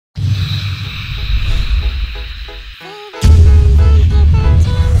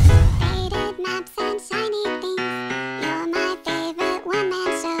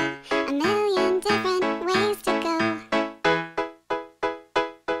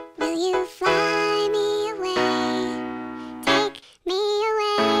you fly me away, take me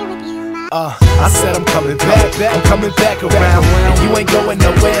away with you, my I said I'm coming back, I'm coming back around. And you ain't going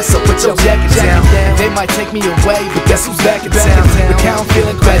nowhere, so put your jacket down. And they might take me away, but guess who's back in town? Look how I'm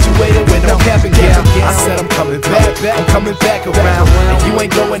feeling, graduated with no cap and gown. I said I'm coming back, I'm coming back around. And you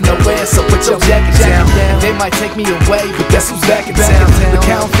ain't going nowhere, so put your jacket down. And they might take me away, but guess who's back in town? Look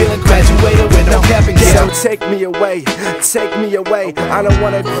how I'm feeling, graduated with no cap and gown. So take me away, take me away. I don't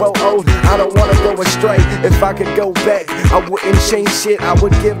wanna grow old, I don't wanna go astray. If I could go back, I wouldn't change shit, I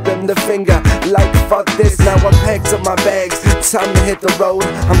would give them the finger. Like fuck this, now I'm packed up my bags, time to hit the road.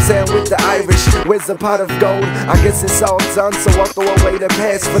 I'm saying with the Irish, where's the pot of gold? I guess it's all done, so I'll throw away the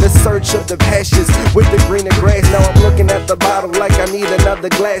past for the search of the pastures with the greener grass. Now I'm looking at the bottle like I need another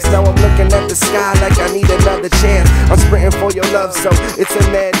glass. Now I'm looking at the sky like I need another chance. I'm sprinting for your love, so it's a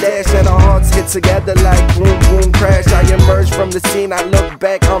mad dash, and our hearts hit together like boom boom crash. I emerge from the scene, I look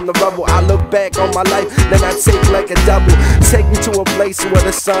back on the rubble, I look back on my life, then I take like a double. Take me to a place where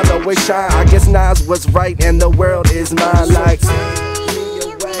the sun always shine. I guess Nas was right and the world is mine. Like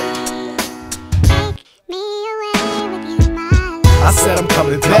I said I'm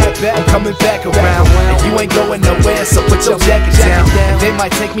coming back, I'm coming back around. And you ain't going nowhere, so put your jacket down. And they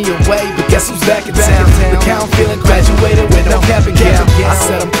might take me away, but guess who's back in town? Look how I'm feeling, graduated with no cap and gown. I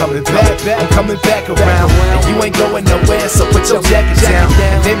said I'm coming back, I'm coming back around. And you ain't going nowhere, so put your jacket down.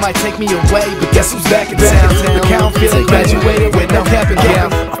 And they might take me away, but guess who's back in town? Look how I'm feeling, graduated with no cap and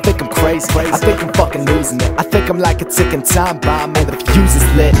gown. I think I'm crazy, I think I'm fucking losing it. I think I'm like a ticking time bomb and the fuse is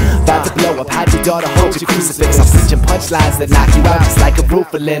lit. About to blow up, hide your daughter, hold your crucifix. I'm preaching punchlines that knock you out just like a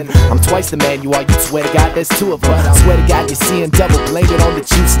roofalin. I'm twice the man you are, you swear to God there's two of us. I swear to God you're seeing double, blame it on the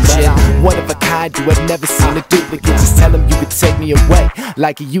juice and shit. One of a kind, you have never seen a duplicate. Just tell him you could take me away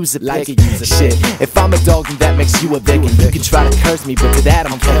like a user pick. Shit, if I'm a dog then that makes you a victim. You can try to curse me, but to that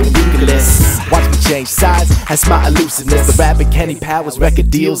I'm fucking eucalyptus. Watch me change sides, that's my elusiveness. The rapper Kenny Powers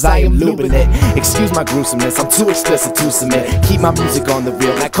record deals, I am lubing it. Excuse my gruesomeness, I'm too explicit to submit. Keep my music on the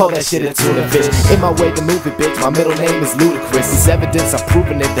real, I call that shit a tuna fish. In my way to move it, bitch, my middle name is Ludacris. It's evidence, I'm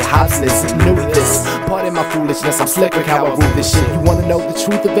proving it, that Hobson isn't new to this. Pardon my foolishness, I'm slick with how I rule this shit. You wanna know the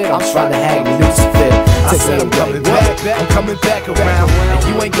truth of it? I'm trying to hang the news to fit. I said I'm coming back, I'm coming back around. And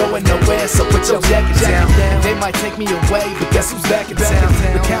you ain't going nowhere, so put your jacket down. They might take me away, but guess who's back in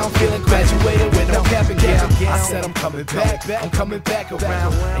town? Look how I'm feeling, graduated with no cap and gown. I said I'm coming back, I'm coming back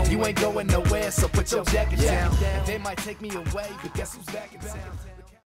around. And you ain't going nowhere, so put your jacket down. They might take me away, but guess who's back in town?